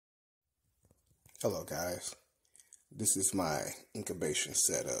Hello guys, this is my incubation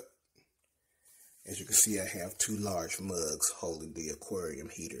setup. As you can see, I have two large mugs holding the aquarium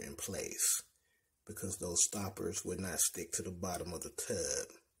heater in place because those stoppers would not stick to the bottom of the tub.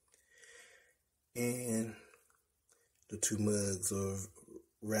 And the two mugs are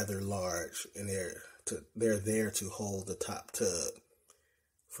rather large, and they're there to hold the top tub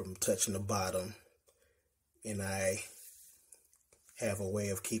from touching the bottom, and I have a way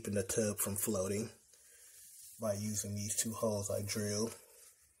of keeping the tub from floating by using these two holes I drilled.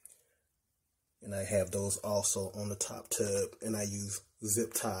 And I have those also on the top tub, and I use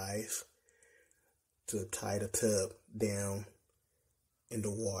zip ties to tie the tub down in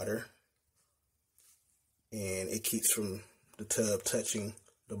the water, and it keeps from the tub touching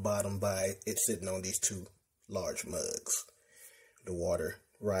the bottom by it sitting on these two large mugs. The water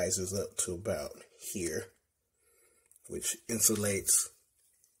rises up to about here, which insulates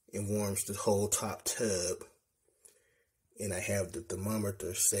and warms the whole top tub. And I have the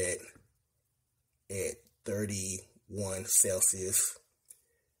thermometer set at 31 Celsius,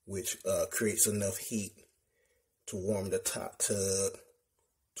 which creates enough heat to warm the top tub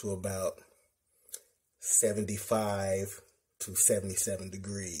to about 75 to 77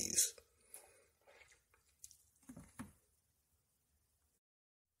 degrees.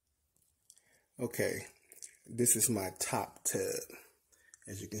 Okay, this is my top tub.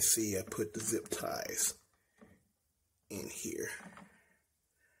 As you can see, I put the zip ties in here.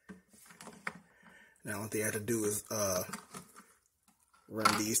 Now what they have to do is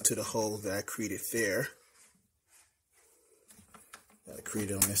run these to the holes that I created there. That I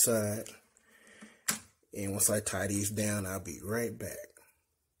created on this side. And once I tie these down, I'll be right back.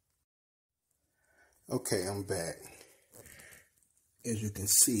 Okay, I'm back. As you can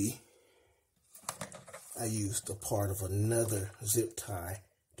see, I used a part of another zip tie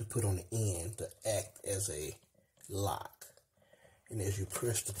to put on the end to act as a lock. And as you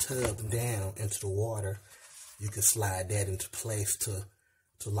press the tub down into the water, you can slide that into place to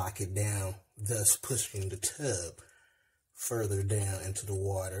lock it down, thus pushing the tub further down into the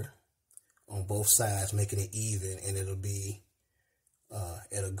water on both sides, making it even, and it'll be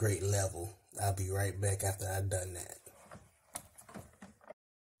at a great level. I'll be right back after I've done that.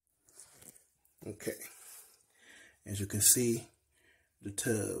 Okay. As you can see, the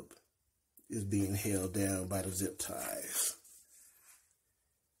tub is being held down by the zip ties.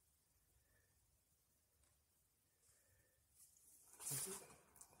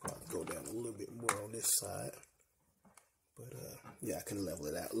 Probably go down a little bit more on this side, but yeah, I can level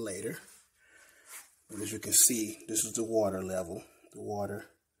it out later. But as you can see, this is the water level. The water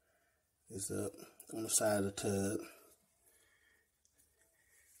is up on the side of the tub.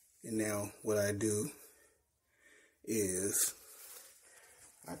 And now what I do is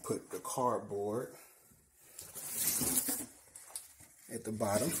I put the cardboard at the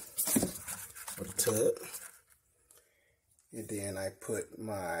bottom of the tub, and then I put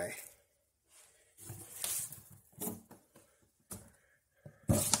my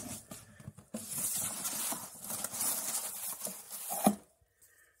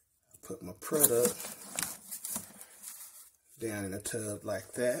product down in the tub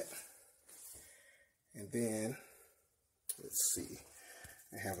like that. And then let's see,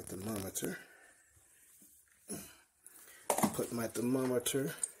 I have a thermometer. Put my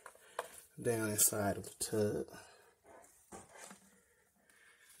thermometer down inside of the tub.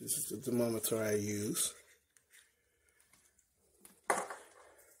 This is the thermometer I use.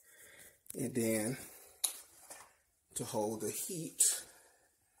 And then to hold the heat,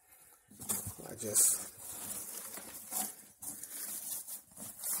 I just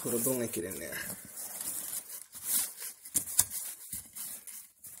put a blanket in there.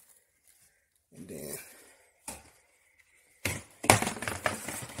 And then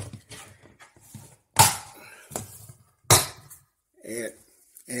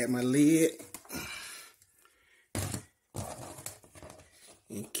add my lid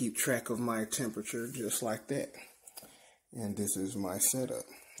and keep track of my temperature just like that. And this is my setup.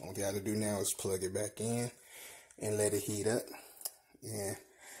 All I got to do now is plug it back in and let it heat up. And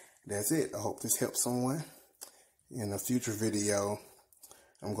that's it. I hope this helps someone. In a future video,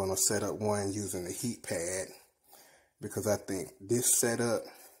 I'm going to set up one using a heat pad, because I think this setup,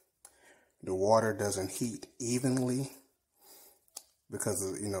 the water doesn't heat evenly because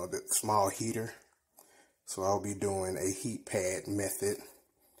of, the small heater. So I'll be doing a heat pad method,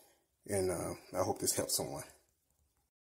 and I hope this helps someone.